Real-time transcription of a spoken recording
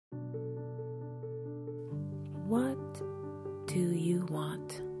What do you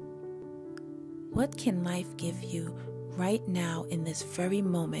want? What can life give you right now in this very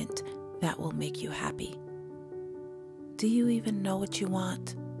moment that will make you happy? Do you even know what you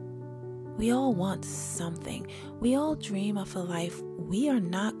want? We all want something. We all dream of a life we are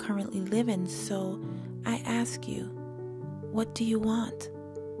not currently living. So I ask you, what do you want?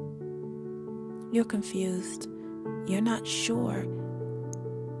 You're confused. You're not sure.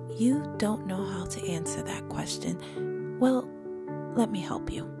 You don't know how to answer that question. Well, let me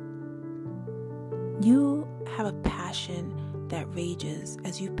help you. You have a passion that rages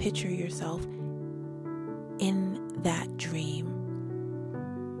as you picture yourself in that dream.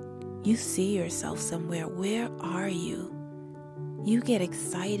 You see yourself somewhere. Where are you? You get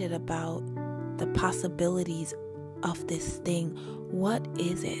excited about the possibilities of this thing. What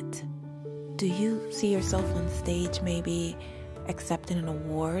is it? Do you see yourself on stage, maybe accepting an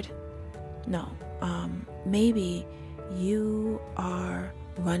award? No. Maybe you are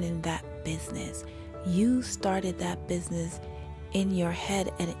running that business. You started that business in your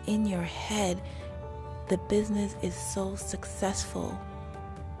head, and in your head, the business is so successful.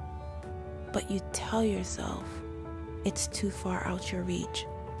 But you tell yourself it's too far out your reach.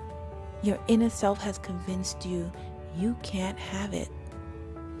 Your inner self has convinced you you can't have it.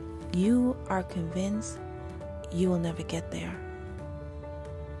 You are convinced you will never get there.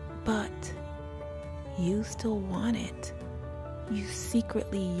 But you still want it. You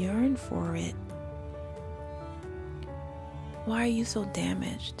secretly yearn for it. Why are you so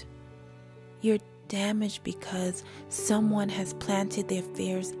damaged? You're damaged because someone has planted their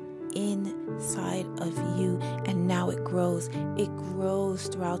fears inside of you, and now it grows. It grows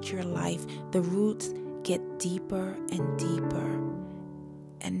throughout your life. The roots get deeper and deeper,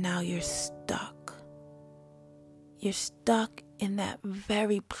 and now you're stuck. You're stuck in that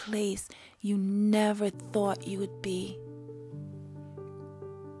very place you never thought you would be.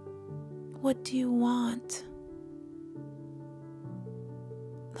 What do you want?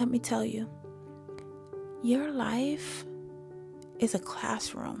 Let me tell you, your life is a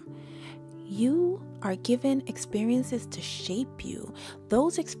classroom. You are given experiences to shape you.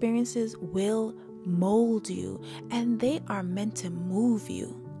 Those experiences will mold you, and they are meant to move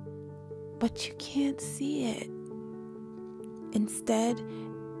you. But you can't see it. Instead,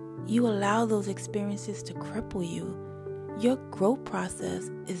 you allow those experiences to cripple you. Your growth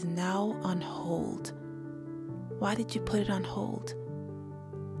process is now on hold. Why did you put it on hold?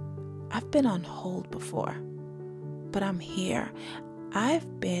 I've been on hold before, but I'm here.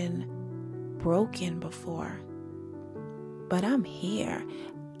 I've been broken before, but I'm here.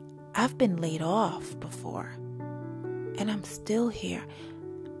 I've been laid off before, and I'm still here.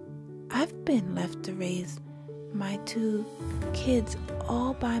 I've been left to raise my 2 kids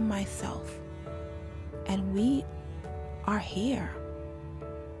all by myself, and we are here.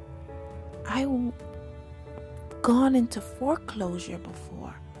 I've gone into foreclosure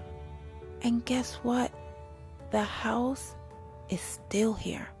before, and guess what? The house is still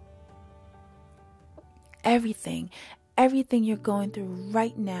here. Everything you're going through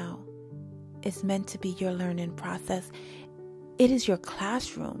right now is meant to be your learning process. It is your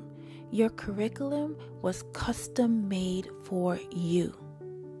classroom. Your curriculum was custom made for you.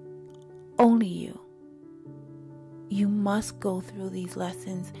 Only you. You must go through these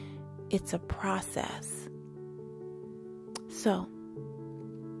lessons. It's a process. So,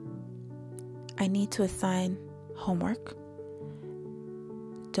 I need to assign homework.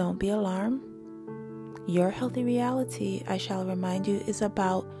 Don't be alarmed. Your Healthy Reality, I shall remind you, is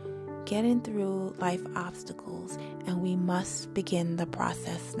about getting through life obstacles, and we must begin the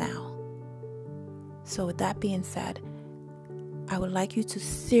process now. So with that being said, I would like you to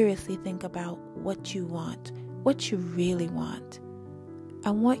seriously think about what you want, what you really want. I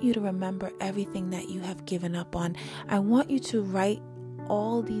want you to remember everything that you have given up on. I want you to write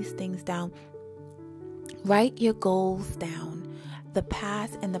all these things down. Write your goals down, the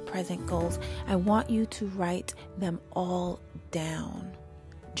past and the present goals. I want you to write them all down.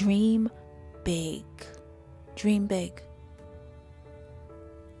 Dream big. Dream big.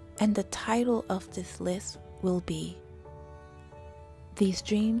 And the title of this list will be, These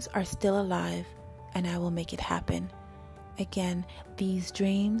Dreams Are Still Alive, and I Will Make It Happen. Again, these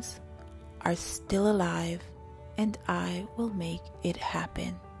dreams are still alive, and I will make it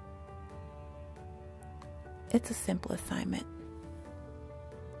happen. It's a simple assignment.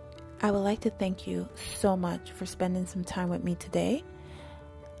 I would like to thank you so much for spending some time with me today.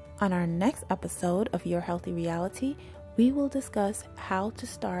 On our next episode of Your Healthy Reality, we will discuss how to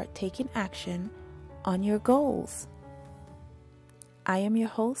start taking action on your goals. I am your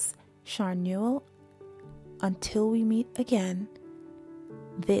host, Sharn Newell, until we meet again,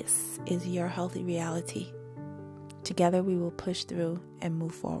 this is Your Healthy Reality. Together we will push through and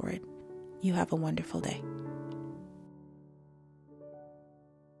move forward. You have a wonderful day.